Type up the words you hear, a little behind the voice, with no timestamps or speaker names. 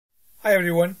Hi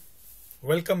everyone,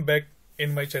 welcome back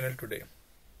in my channel today.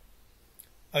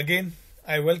 Again,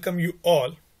 I welcome you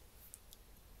all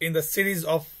in the series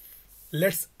of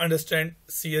Let's Understand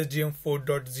CSDM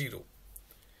 4.0.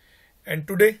 And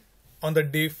today, on the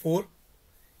day 4,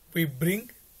 we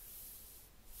bring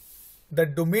the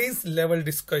domains level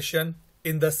discussion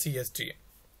in the CSDM.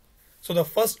 So the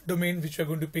first domain which we are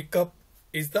going to pick up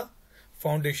is the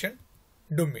foundation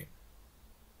domain.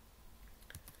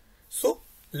 So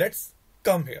let's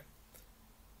come here.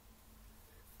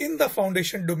 In the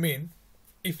foundation domain,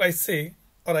 if I say,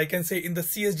 or I can say in the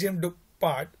CSDM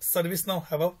part, ServiceNow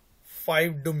have a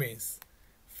 5 domains: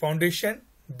 foundation,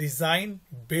 design,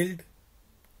 build,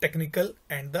 technical,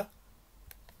 and the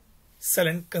sell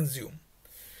and consume.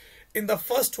 In the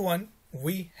first one,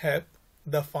 we have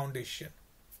the foundation.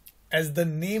 As the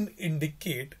name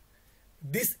indicate,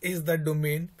 this is the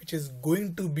domain which is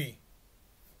going to be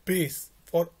base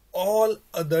for all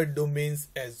other domains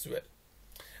as well.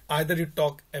 Either you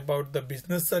talk about the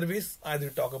business service, either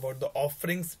you talk about the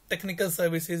offerings, technical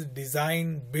services,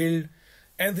 design, build,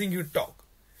 anything you talk.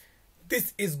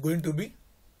 This is going to be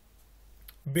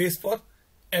base for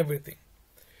everything.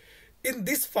 In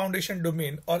this foundation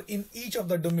domain, or in each of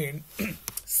the domain,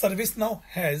 ServiceNow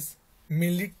has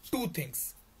mainly 2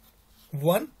 things.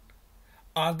 One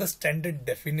are the standard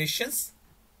definitions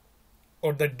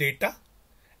or the data,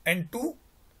 and 2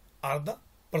 are the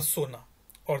persona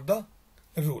or the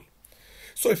rule.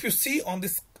 So if you see on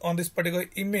this particular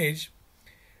image,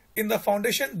 in the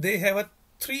foundation they have a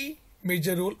 3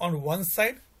 major rule on one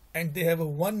side and they have a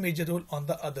 1 major rule on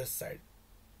the other side.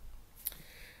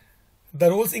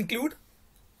 The roles include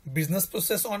business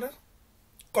process owner,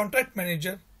 contract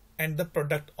manager, and the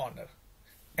product owner.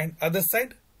 And other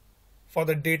side, for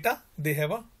the data, they have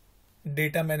a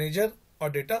data manager or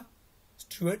data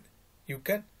steward, you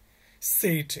can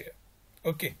say it here.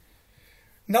 Okay.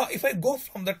 Now if I go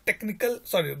from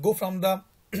the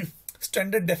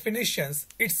standard definitions,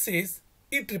 it says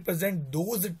it represents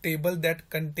those tables that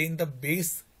contain the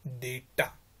base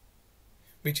data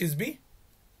which is be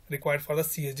required for the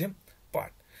CSDM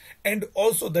part. And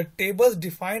also the tables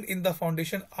defined in the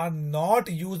foundation are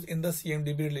not used in the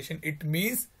CMDB relation. It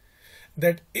means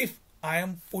that if I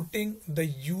am putting the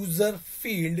user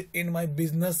field in my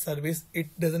business service,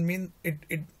 it doesn't mean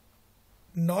it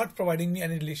not providing me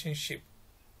any relationship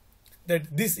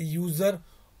that this user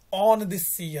on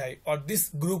this CI or this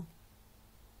group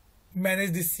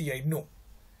manage this CI. No,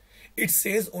 it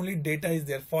says only data is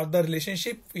there. For the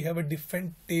relationship, we have a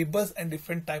different tables and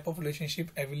different type of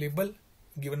relationship available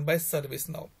given by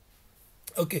ServiceNow.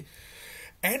 Okay,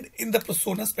 and in the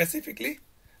persona specifically,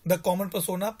 the common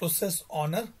persona, process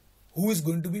owner, who is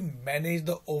going to be manage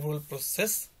the overall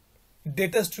process,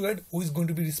 data steward, who is going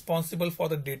to be responsible for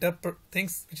the data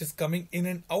things which is coming in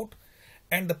and out,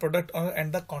 and the product owner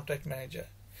and the contract manager.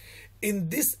 In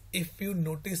this, if you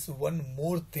notice one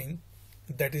more thing,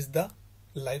 that is the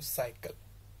life cycle.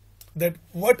 That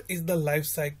what is the life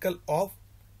cycle of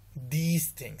these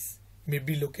things?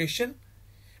 Maybe location,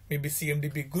 maybe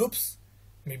CMDB groups,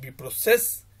 maybe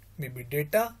process, maybe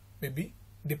data, maybe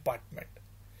department.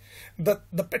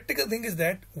 The practical thing is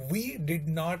that we did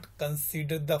not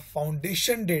consider the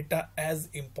foundation data as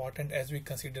important as we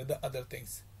consider the other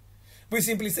things. We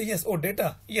simply say, yes, oh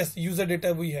data, yes, user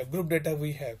data we have, group data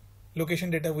we have, location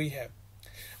data we have.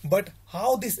 But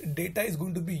how this data is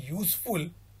going to be useful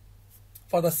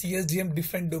for the CSDM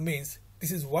different domains,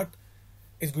 this is what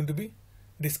is going to be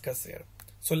discussed here.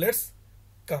 So let's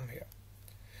come here.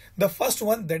 The first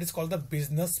one, that is called the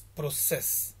business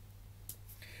process.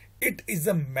 It is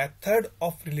a method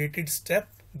of related step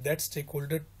that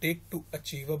stakeholders take to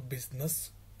achieve a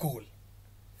business goal.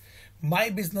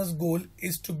 My business goal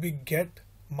is to get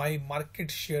my market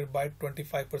share by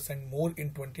 25% more in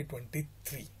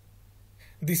 2023.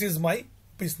 This is my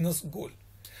business goal.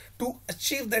 To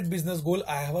achieve that business goal,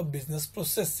 I have a business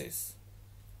processes.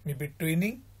 Maybe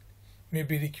training,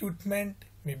 maybe recruitment,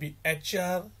 maybe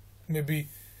HR, maybe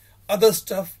other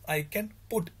stuff I can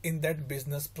put in that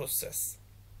business process.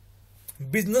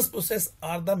 Business process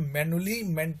are the manually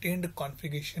maintained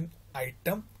configuration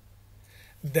item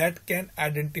that can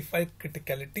identify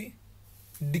criticality,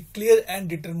 declare and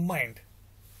determine,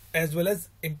 as well as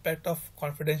impact of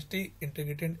confidentiality,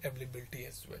 integrity and availability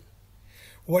as well.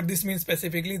 What this means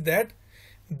specifically, that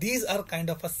these are kind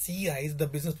of a CIs, the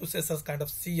business processes kind of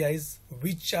CIs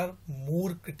which are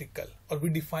more critical, or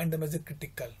we define them as a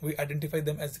critical. We identify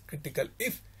them as critical.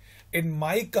 If in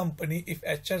my company, if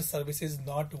HR service is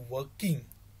not working,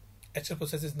 HR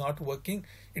process is not working,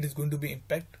 it is going to be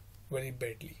impact very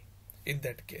badly in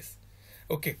that case.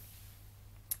 Okay.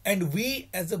 And we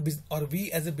as a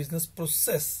business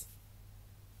process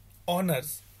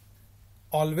owners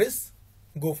always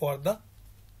go for the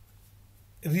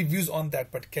reviews on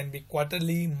that, but can be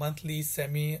quarterly, monthly,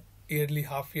 semi-yearly,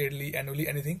 half-yearly, annually,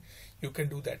 anything. You can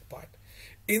do that part.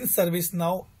 In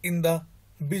ServiceNow, in the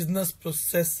business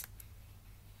process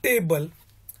table,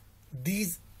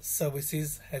 these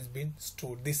services has been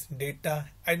stored. This data,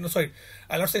 I'll not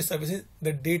say services,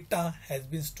 the data has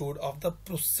been stored of the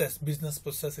process, business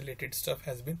process related stuff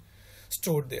has been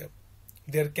stored there.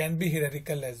 There can be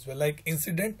hierarchical as well, like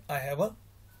incident. I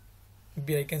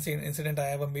can say an incident, I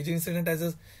have a major incident as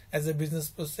a business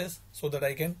process, so that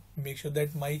I can make sure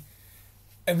that my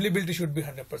availability should be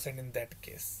 100% in that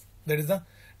case. That is the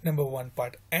number one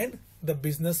part. And the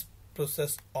business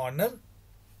process owner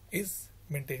is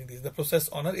maintaining this. The process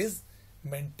owner is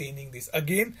maintaining this.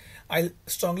 Again, I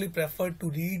strongly prefer to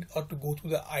read or to go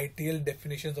through the ITL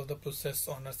definitions of the process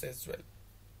owners as well.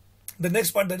 The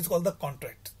next part, that is called the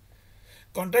contract.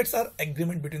 Contracts are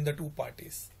agreement between the two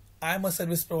parties. I am a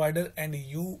service provider and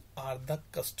you are the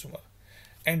customer.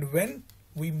 And when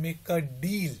we make a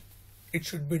deal, it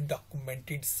should be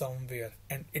documented somewhere,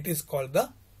 and it is called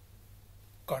the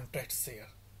contract here.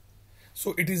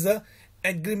 So it is a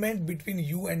agreement between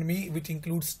you and me, which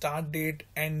includes start date,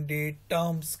 end date,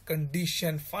 terms,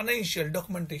 condition, financial,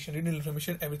 documentation, renewal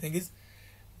information, everything is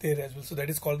there as well. So that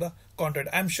is called the contract.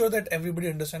 I'm sure that everybody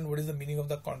understands what is the meaning of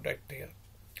the contract here.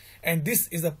 And this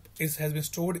has been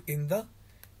stored in the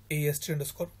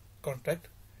AST_contract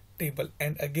table.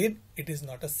 And again, it is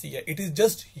not a CI. It is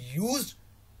just used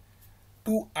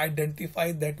to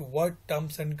identify that what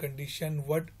terms and condition,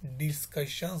 what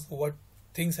discussions, what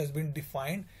things has been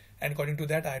defined, and according to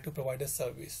that I have to provide a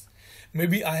service.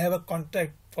 Maybe I have a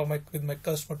contract with my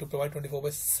customer to provide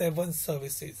 24/7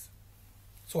 services,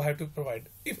 so I have to provide.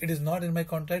 If it is not in my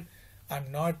contract,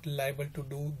 I'm not liable to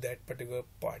do that particular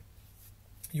part.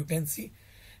 You can see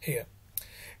here.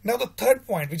 Now the third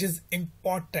point, which is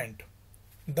important,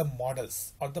 the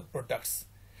models or the products.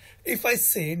 If I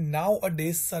say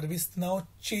nowadays ServiceNow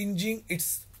changing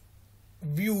its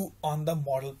view on the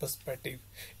model perspective.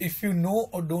 If you know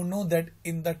or don't know that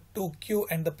in the Tokyo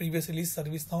and the previous release,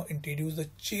 ServiceNow introduced the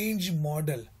change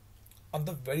model on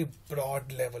the very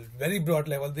broad level.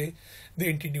 They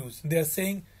introduce. They are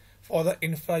saying for the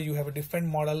infra you have a different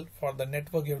model, for the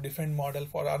network you have a different model,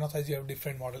 for unauthorized you have a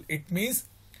different model. It means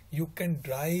you can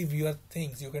drive your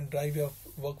things, you can drive your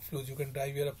workflows, you can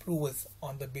drive your approvals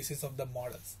on the basis of the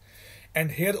models.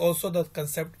 And here also the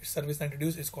concept ServiceNow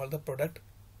introduced is called the product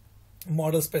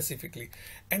model specifically.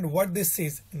 And what this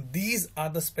says, these are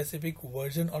the specific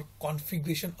version or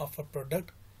configuration of a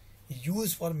product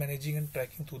used for managing and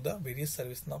tracking through the various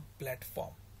ServiceNow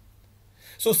platform.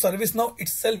 So ServiceNow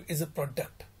itself is a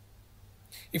product.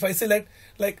 If I say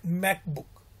like MacBook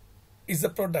is a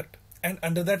product, and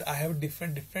under that I have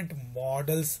different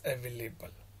models available.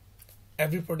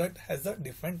 Every product has a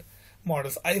different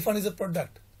models. iPhone is a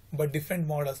product, but different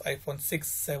models, iPhone 6,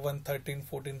 7, 13,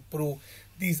 14 Pro,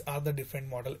 these are the different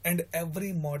model, and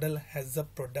every model has a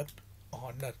product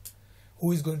owner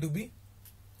who is going to be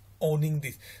owning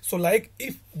this. So like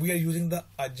if we are using the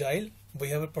Agile, we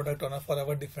have a product owner for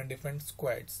our different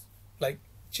squads, like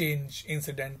change,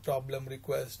 incident, problem,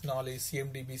 request, knowledge,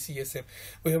 CMDB, CSM.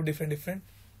 We have different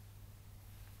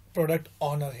product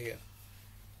owner here.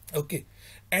 Okay,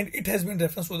 and it has been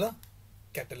referenced to the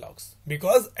catalogs,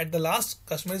 because at the last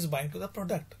customer is buying to the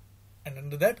product, and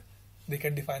under that they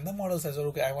can define the models as well.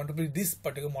 Okay, I want to be this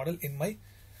particular model in my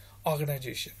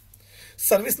organization.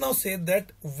 ServiceNow said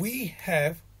that we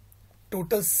have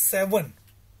total 7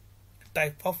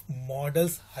 type of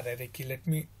models hierarchy. Let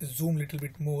me zoom a little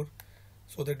bit more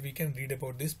so that we can read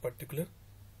about this particular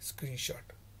screenshot.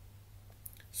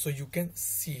 So you can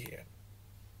see here.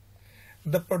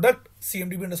 The product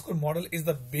CMDB_model is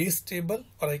the base table,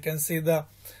 or I can say the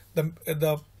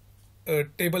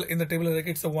table in the table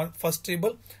hierarchy. It's the first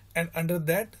table, and under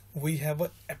that we have a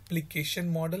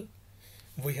application model,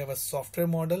 we have a software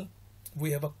model, we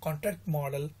have a contract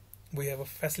model, we have a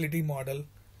facility model,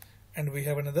 and we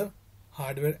have another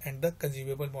hardware and the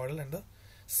consumable model and the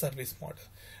service model.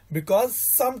 Because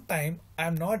sometime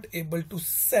I'm not able to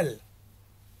sell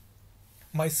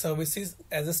my services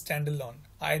as a standalone,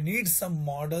 I need some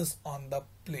models on the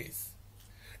place.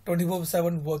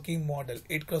 24/7 working model,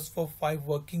 8x5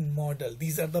 working model.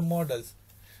 These are the models,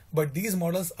 but these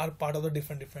models are part of the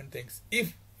different things.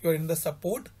 If you're in the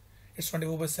support, it's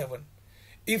 24/7.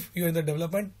 If you're in the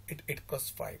development, it's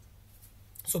 8x5.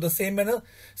 So the same manner,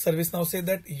 ServiceNow say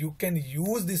that you can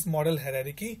use this model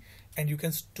hierarchy and you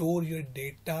can store your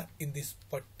data in this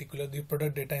particular, the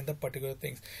product data in the particular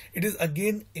things. It is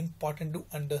again important to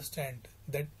understand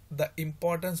that the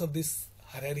importance of this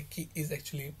hierarchy is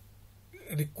actually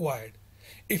required.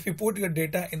 If you put your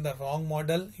data in the wrong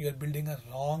model, you are building a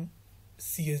wrong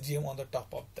CSDM on the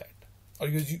top of that, or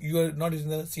you are not using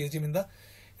the CSDM in the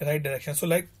right direction. So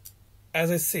like,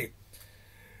 as I say,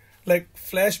 like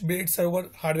flash based server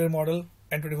hardware model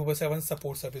and 24/7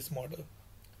 support service model.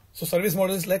 So service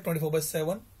model is like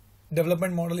 24/7,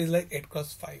 development model is like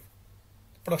 8x5,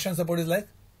 production support is like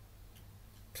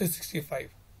 365,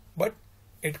 but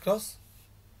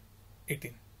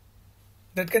 8x18.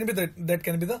 That can be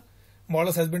the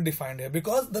models has been defined here,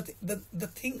 because the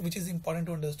thing which is important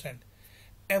to understand,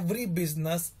 every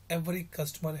business, every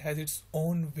customer has its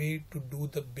own way to do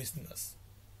the business,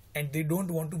 and they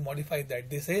don't want to modify that.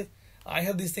 They say, I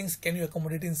have these things, can you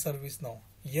accommodate in ServiceNow?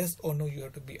 Yes or no, you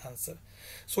have to be answer.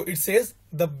 So it says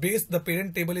the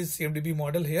parent table is CMDB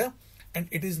model here, and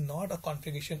it is not a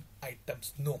configuration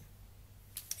items. No,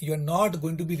 you are not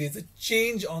going to be raising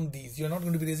change on these. You are not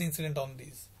going to be raising incident on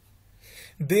these.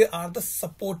 They are the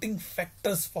supporting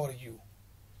factors for you.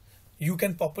 You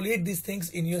can populate these things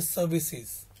in your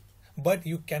services, but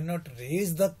you cannot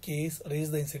raise the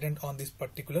incident on this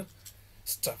particular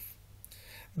stuff.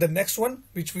 The next one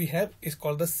which we have is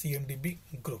called the CMDB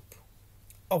group.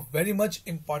 A very much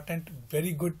important,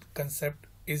 very good concept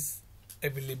is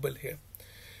available here.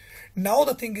 Now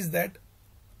the thing is that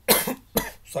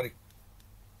sorry,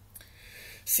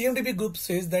 CMDB group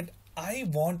says that I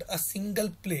want a single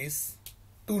place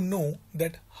to know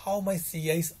that how my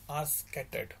CIs are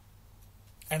scattered,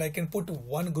 and I can put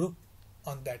one group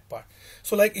on that part.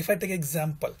 So like if I take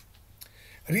example,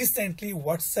 recently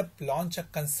WhatsApp launched a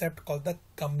concept called the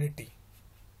community.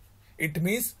 It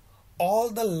means all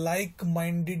the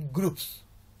like-minded groups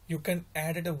you can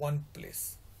add at one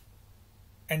place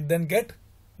and then get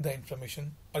the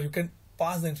information, or you can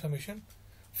pass the information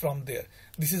from there.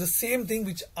 This is the same thing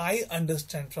which I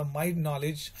understand from my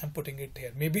knowledge. I'm putting it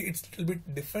here. Maybe it's a little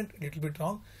bit different, a little bit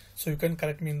wrong, so you can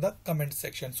correct me in the comment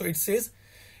section. So it says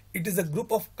it is a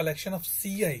group of collection of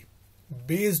CI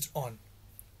based on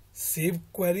save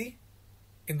query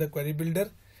in the query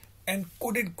builder, and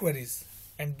coded queries,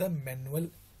 and the manual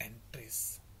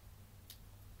entries.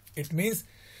 It means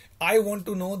I want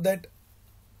to know that,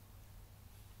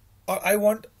 or I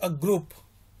want a group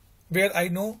where I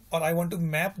know, or I want to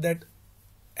map that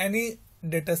any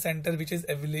data center which is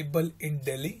available in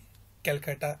Delhi,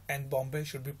 Calcutta and Bombay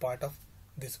should be part of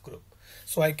this group.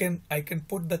 So I can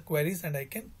put the queries and I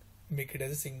can make it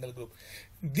as a single group.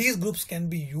 These groups can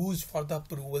be used for the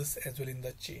approvals as well in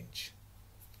the change.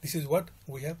 This is what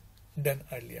we have done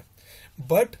earlier,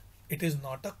 but it is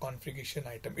not a configuration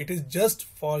item. It is just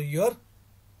for your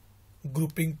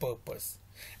grouping purpose.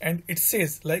 And it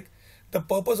says like the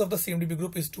purpose of the CMDB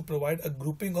group is to provide a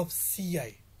grouping of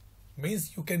CI.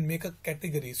 Means you can make a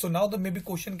category. So now the maybe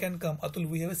question can come, Atul,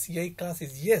 we have a CI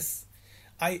classes. Yes,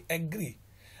 I agree.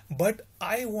 But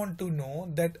I want to know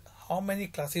that how many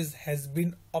classes has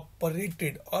been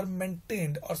operated or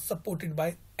maintained or supported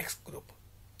by X group.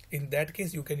 In that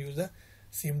case, you can use the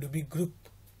CMDB group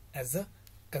as a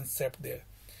concept there.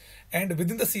 And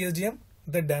within the CSDM,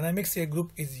 the dynamic CI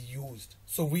group is used.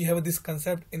 So we have this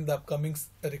concept in the upcoming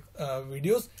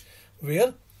videos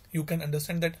where you can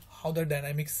understand that how the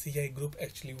dynamic CI group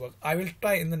actually works. I will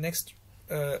try in the next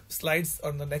slides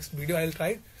or the next video, I will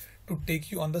try to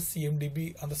take you on the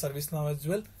CMDB on the ServiceNow as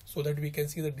well, so that we can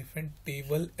see the different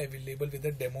table available with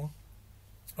the demo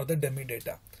or the dummy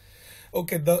data.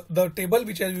 Okay, the table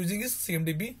which I am using is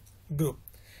CMDB group.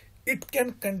 It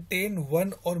can contain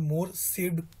one or more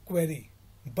saved query,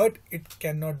 but it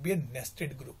cannot be a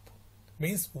nested group.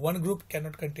 Means one group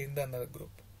cannot contain the another group.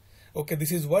 Okay,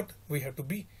 this is what we have to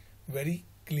be very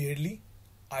clearly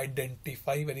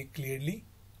identify, very clearly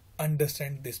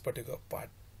understand this particular part.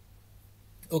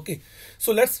 Okay,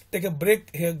 so let's take a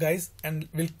break here, guys, and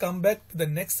we'll come back to the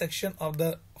next section of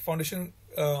the foundation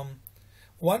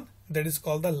one, that is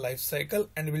called the life cycle,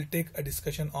 and we'll take a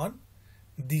discussion on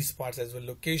these parts as well: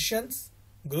 locations,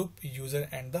 group, user,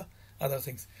 and the other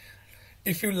things.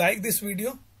 If you like this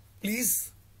video,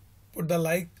 please put the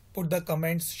like, put the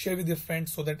comments, share with your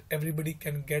friends, so that everybody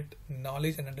can get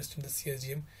knowledge and understand the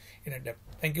CSDM in a depth.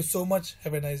 Thank you so much.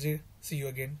 Have a nice day. See you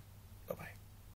again.